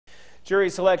Jury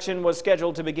selection was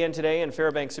scheduled to begin today in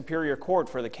Fairbanks Superior Court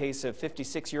for the case of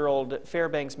 56-year-old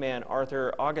Fairbanks man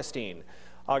Arthur Augustine.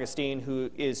 Augustine, who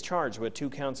is charged with 2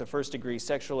 counts of first-degree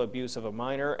sexual abuse of a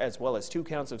minor as well as 2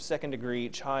 counts of second-degree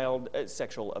child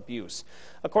sexual abuse.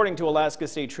 According to Alaska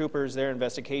State Troopers, their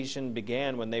investigation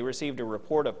began when they received a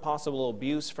report of possible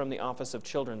abuse from the Office of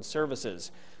Children's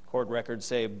Services. Court records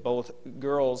say both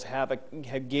girls have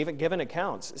given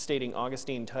accounts stating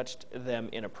Augustine touched them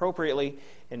inappropriately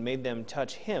and made them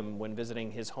touch him when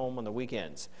visiting his home on the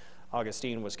weekends.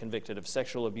 Augustine was convicted of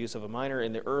sexual abuse of a minor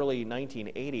in the early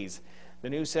 1980s. The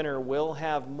News Center will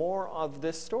have more of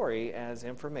this story as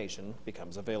information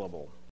becomes available.